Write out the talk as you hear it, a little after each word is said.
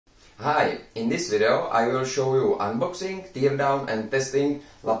Hi, in this video I will show you unboxing, teardown and testing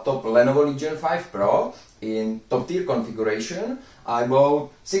laptop Lenovo Legion 5 Pro in top tier configuration. I bought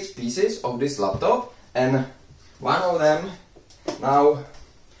 6 pieces of this laptop and one of them. Now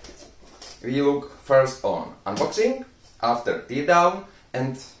we look first on unboxing, after teardown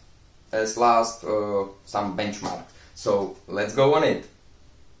and as last some benchmark. So let's go on it.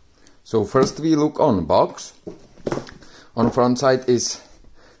 So first we look on box. On front side is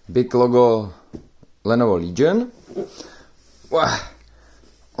big logo Lenovo Legion.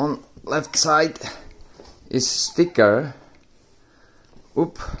 On left side is sticker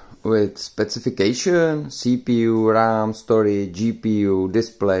with specification, CPU, RAM, storage, GPU,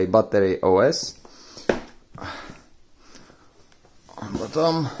 display, battery, OS. On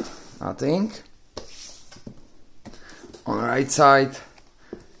bottom, nothing. On right side,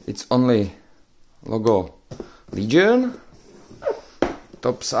 it's only logo Legion.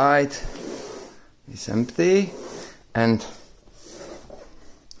 Top side is empty, and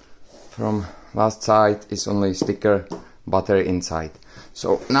from last side is only sticker, battery inside.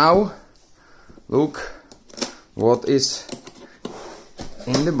 So now look what is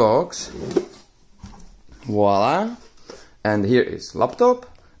in the box. Voila! And here is laptop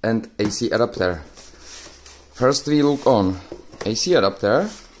and AC adapter. First we look on AC adapter,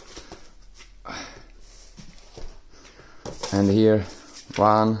 and here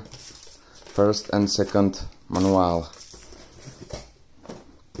first and second manual.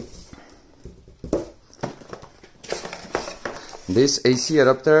 This AC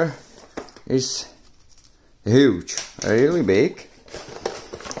adapter is huge, really big.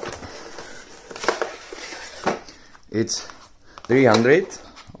 It's 300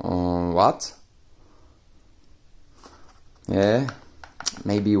 watts. Yeah,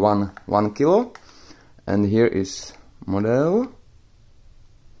 maybe one kilo. And here is model.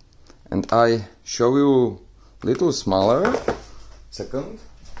 And I show you little smaller second.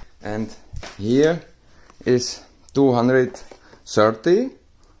 And here is 230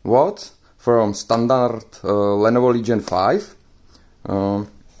 watts from standard Lenovo Legion 5.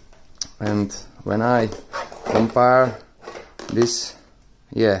 And when I compare this,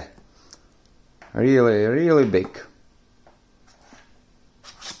 yeah, really big.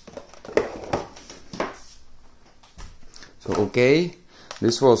 So okay,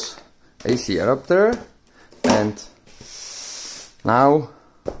 this was AC adapter, and now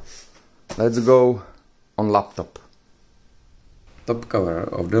let's go on laptop. Top cover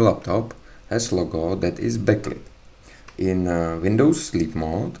of the laptop has logo that is backlit in Windows sleep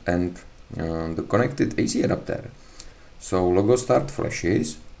mode and the connected AC adapter. So logo start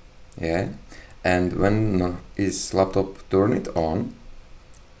flashes, yeah, and when is laptop turn it on,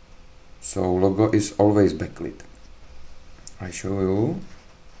 so logo is always backlit. I show you.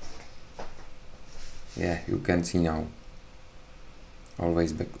 Yeah, you can see now,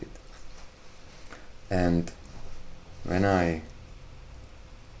 always backlit. And when I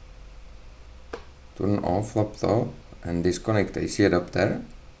turn off laptop and disconnect AC adapter,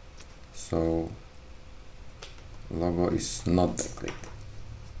 so logo is not backlit.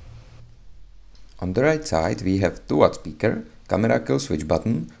 On the right side we have 2-watt speaker, camera kill switch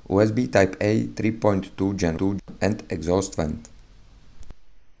button, USB Type A 3.2 Gen 2 and exhaust vent.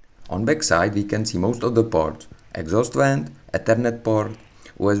 On back side we can see most of the ports: exhaust vent, Ethernet port,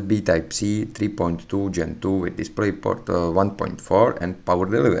 USB Type C 3.2 Gen 2 with DisplayPort 1.4 and power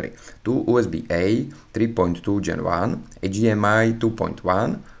delivery, 2 USB A 3.2 Gen 1, HDMI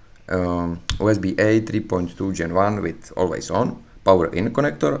 2.1, USB A 3.2 Gen 1 with always on, power in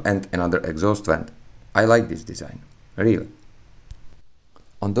connector and another exhaust vent. I like this design, really.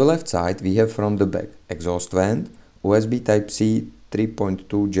 On the left side we have from the back exhaust vent, USB Type C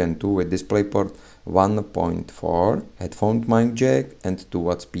 3.2 Gen 2 with DisplayPort 1.4, headphone mic jack and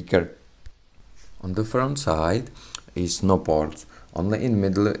 2-watt speaker. On the front side is no ports, only in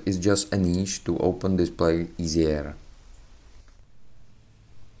middle is just a niche to open display easier.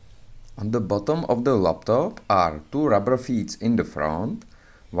 On the bottom of the laptop are 2 rubber feet in the front,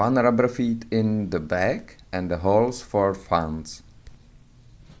 1 rubber feet in the back and the holes for fans.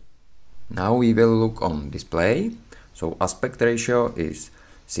 Now we will look on display. So aspect ratio is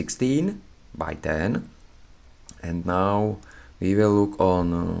 16:10, and now we will look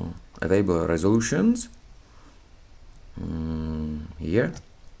on available resolutions. Here,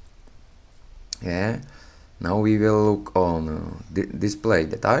 yeah. Now we will look on display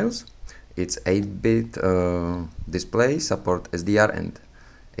details. It's 8-bit display, support SDR and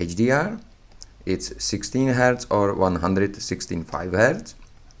HDR. It's 16 Hz or 165 Hz,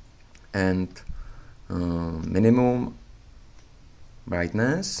 and minimum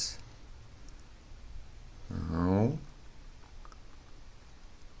brightness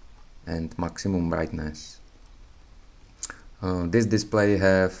and maximum brightness. This display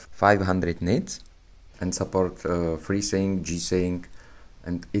have 500 nits and support FreeSync, G-Sync,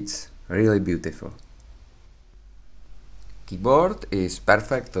 and it's really beautiful. Keyboard is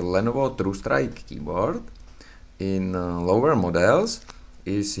perfect Lenovo TrueStrike keyboard. In lower models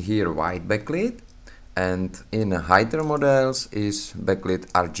is here white backlit, and in higher models is backlit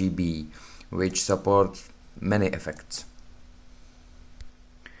RGB, which supports many effects.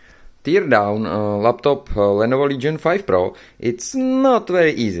 Teardown laptop Lenovo Legion 5 Pro, it's not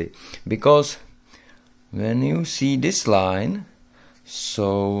very easy, because when you see this line,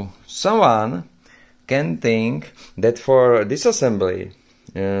 so someone can think that for disassembly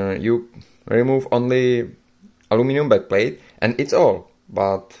you remove only aluminum backplate and it's all,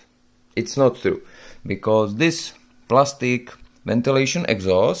 but it's not true, because this plastic ventilation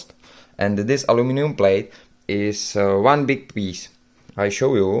exhaust and this aluminum plate is one big piece. I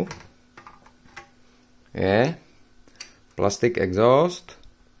show you. Yeah, plastic exhaust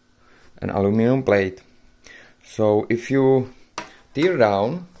and aluminum plate. So if you tear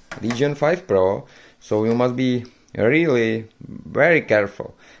down Legion 5 Pro, so you must be really very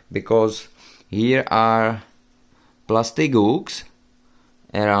careful, because here are plastic hooks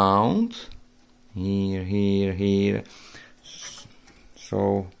around here,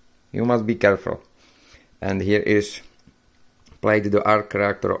 so you must be careful. And here is plate the arc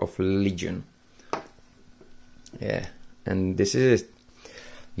reactor of Legion. Yeah, and this is it.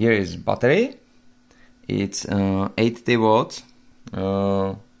 Here is battery. It's 80 watts,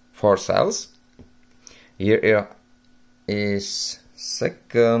 4 cells. Here is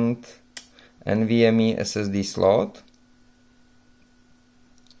second NVMe SSD slot.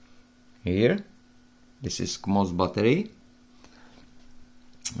 Here, this is CMOS battery.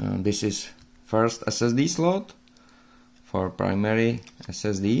 This is first SSD slot for primary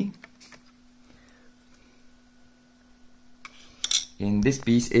SSD. In this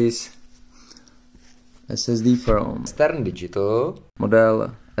piece is SSD from Stern Digital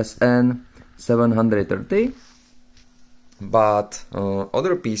model SN730, but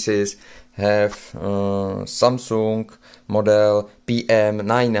other pieces have Samsung model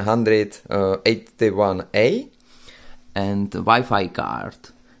PM981A and Wi-Fi card.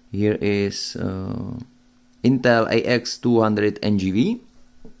 Here is Intel AX200 NGV,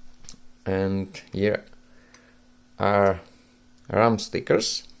 and here are RAM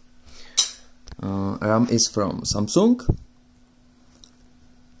stickers. RAM is from Samsung,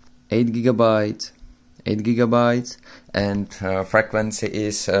 8 GB, and frequency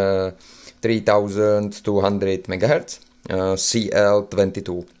is 3200 MHz,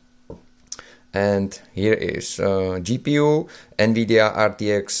 CL22. And here is GPU, NVIDIA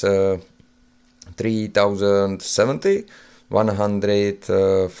RTX 3070,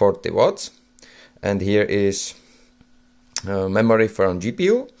 140 watts. And here is memory from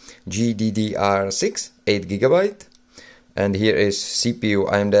GPU, GDDR6, 8 GB. And here is CPU,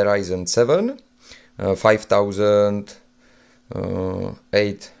 AMD Ryzen 7,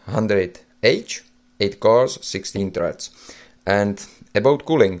 5800H, 8 cores, 16 threads. And about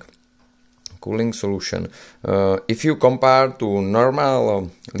cooling solution, if you compare to normal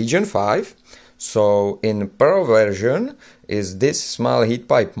Legion 5, so in Pro version is this small heat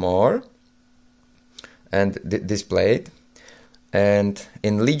pipe more, and this plate, and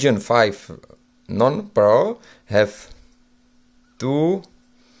in Legion 5 non-Pro have two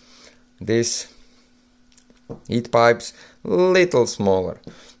this heat pipes little smaller.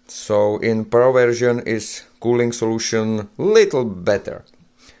 So in Pro version is cooling solution little better.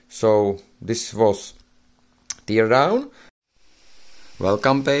 So this was Teardown.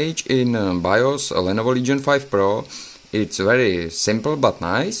 Welcome page in BIOS Lenovo Legion 5 Pro. It's very simple but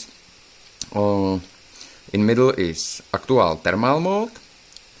nice. In middle is actual thermal mode,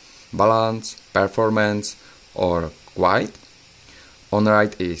 balance, performance or quiet. On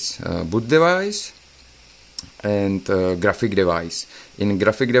right is boot device and graphic device. In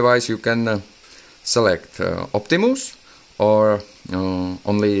graphic device you can select Optimus or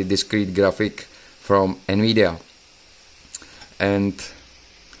only discrete graphic from NVIDIA. And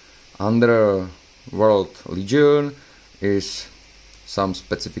under World Legion is some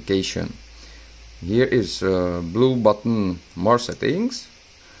specification. Here is blue button, more settings,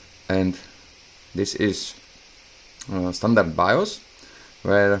 and this is standard BIOS,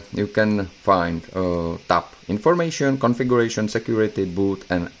 where you can find tab information, configuration, security, boot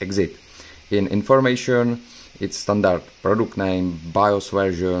and exit. In information it's standard product name, BIOS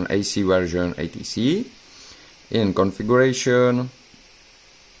version, AC version, etc. In configuration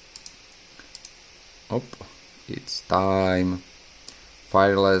It's time,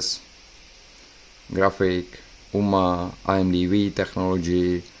 wireless, graphic, UMA, AMD V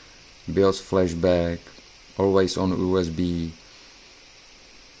technology, BIOS flashback, always on USB,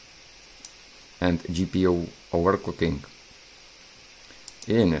 and GPU overclocking.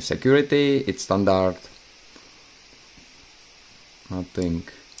 In security, it's standard, nothing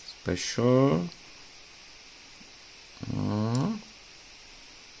special.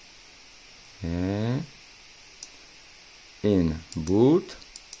 Yeah. In boot,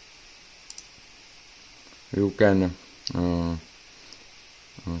 you can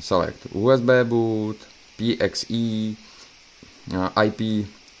select USB boot, PXE,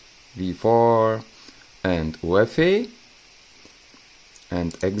 IPv4 and UEFI,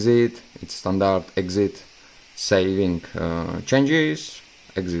 and exit. It's standard exit, saving changes,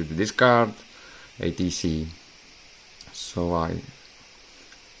 exit discard, etc. So I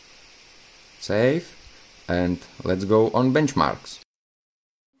save and let's go on benchmarks.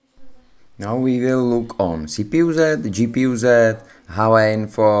 Now we will look on CPU-Z, GPU-Z, Huawei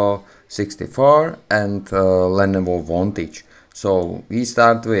Info 64 and Lenovo Vantage. So we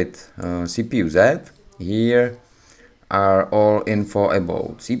start with CPU-Z. Here are all info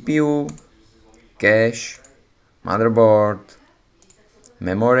about CPU, cache, motherboard,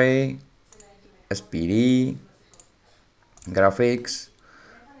 memory, SPD, graphics,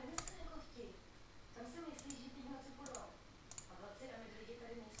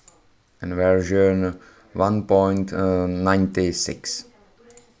 and version 1.96.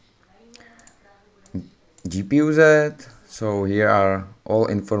 GPU-Z, so here are all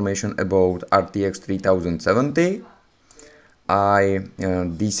information about RTX 3070. I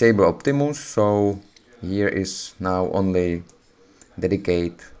disable Optimus, so here is now only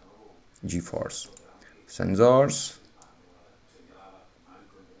dedicated GeForce. Sensors,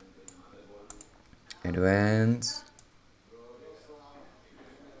 advanced,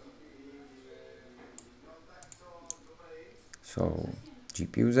 so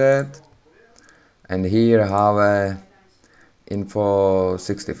GPU-Z, and here have a Info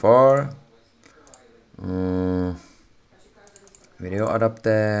 64, video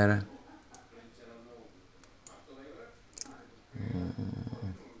adapter,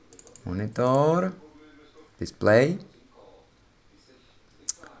 monitor, display,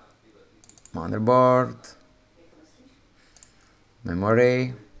 motherboard,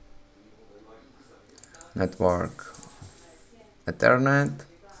 memory, network, Ethernet,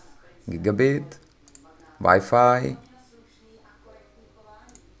 gigabit, Wi-Fi,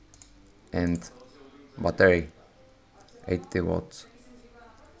 and battery 80 watts,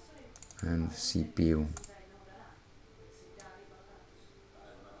 and CPU.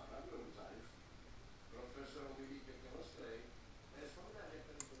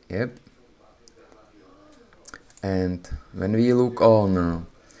 Yep. And when we look on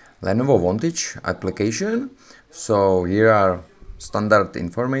Lenovo Vantage application, so here are standard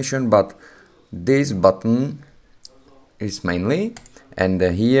information, but this button is mainly, and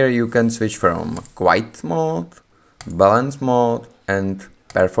here you can switch from quiet mode, balance mode and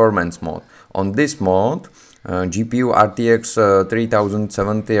performance mode. On this mode, GPU RTX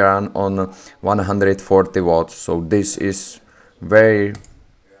 3070 run on 140 watts, so this is very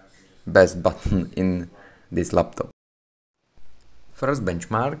best button in this laptop. First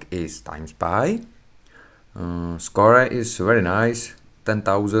benchmark is TimeSpy. Score is very nice,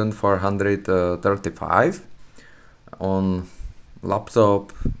 10,435. On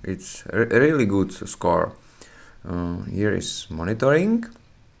laptop it's really good score. Here is monitoring.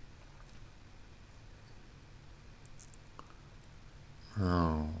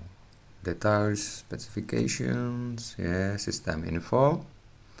 Details, specifications, yeah, system info,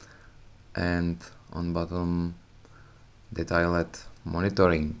 and on bottom detailed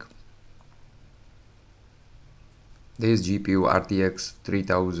monitoring. This GPU RTX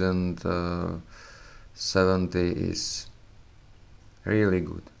 3070 is really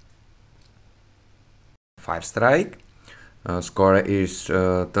good. Firestrike score is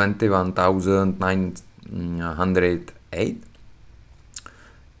 21,908.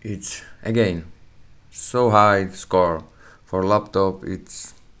 It's again so high score for laptop,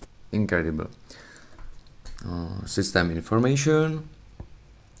 it's incredible. System information,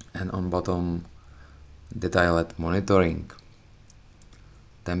 and on bottom detailed monitoring,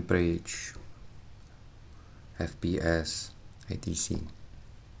 temperature, FPS, etc.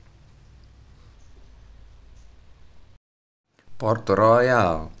 Port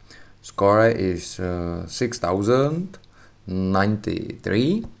Royal score is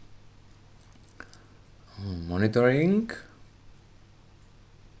 6093. Monitoring,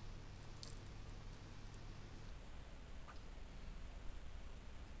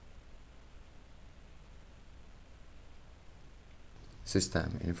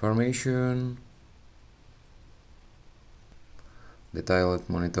 System information, detailed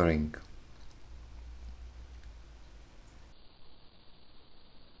monitoring.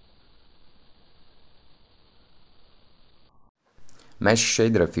 Mesh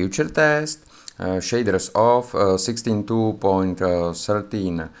shader future test, shaders off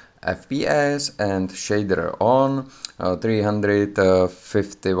 16.2.13 FPS and shader on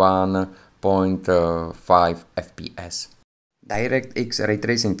 351.5 FPS. DirectX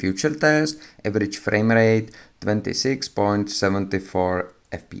Raytracing future test, average frame rate 26.74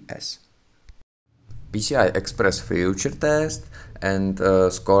 FPS. PCI Express future test, and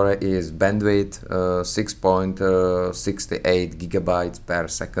score is bandwidth 6.68 GB per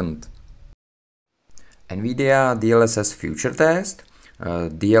second. NVIDIA DLSS future test,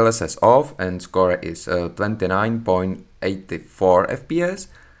 DLSS off and score is 29.84 FPS,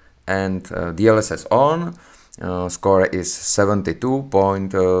 and DLSS on, score is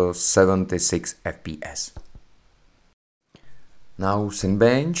 72.76 FPS. Now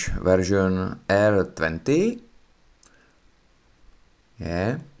Cinebench version R20,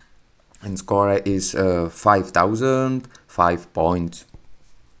 yeah, and score is 5005 points.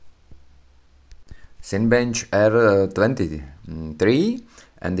 Cinebench R23,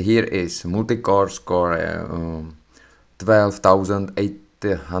 and here is multi-core score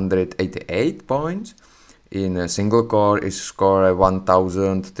 12,888 points. In a single core is score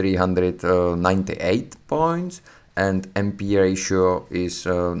 1,398 points, and MP ratio is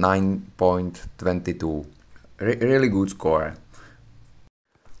 9.22. Really good score.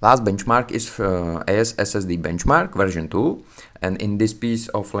 Last benchmark is SSD Benchmark version 2, and in this piece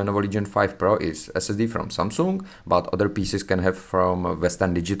of Lenovo Legion 5 Pro is SSD from Samsung, but other pieces can have from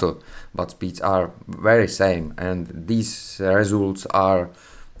Western Digital, but speeds are very same, and these results are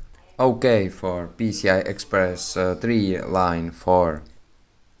okay for PCI Express 3 line 4.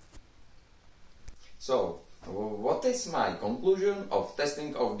 So, what is my conclusion of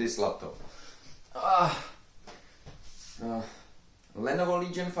testing of this laptop? Lenovo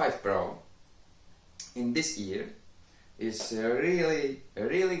Legion 5 Pro in this year is a really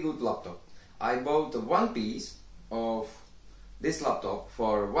good laptop. I bought one piece of this laptop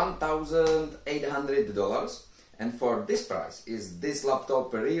for $1,800, and for this price is this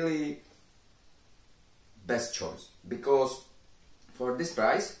laptop really best choice, because for this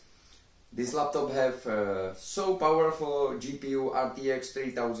price this laptop have so powerful GPU RTX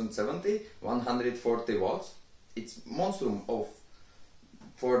 3070, 140 watts. It's monstrum of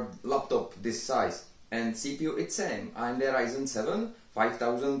for laptop this size, and CPU it's same. AMD Ryzen 7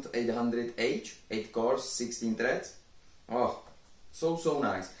 5800H, 8 cores, 16 threads. Oh, so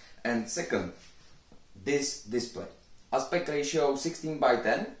nice. And second, this display, aspect ratio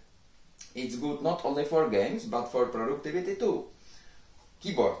 16:10. It's good not only for games but for productivity too.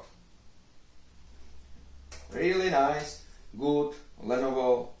 Keyboard, really nice, good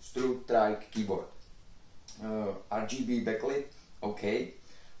Lenovo Strike keyboard. RGB backlit, okay.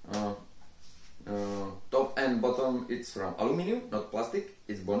 Top and bottom it's from aluminum, not plastic,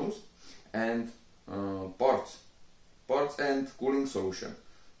 it's bonus. And ports and cooling solution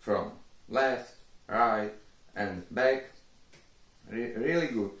from left, right and back. Really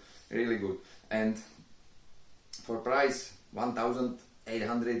good. And for price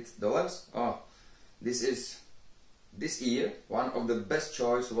 $1,800, oh, this is this year one of the best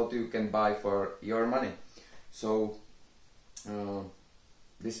choice what you can buy for your money. So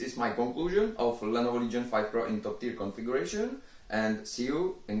this is my conclusion of Lenovo Legion 5 Pro in top tier configuration, and see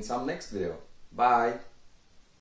you in some next video. Bye!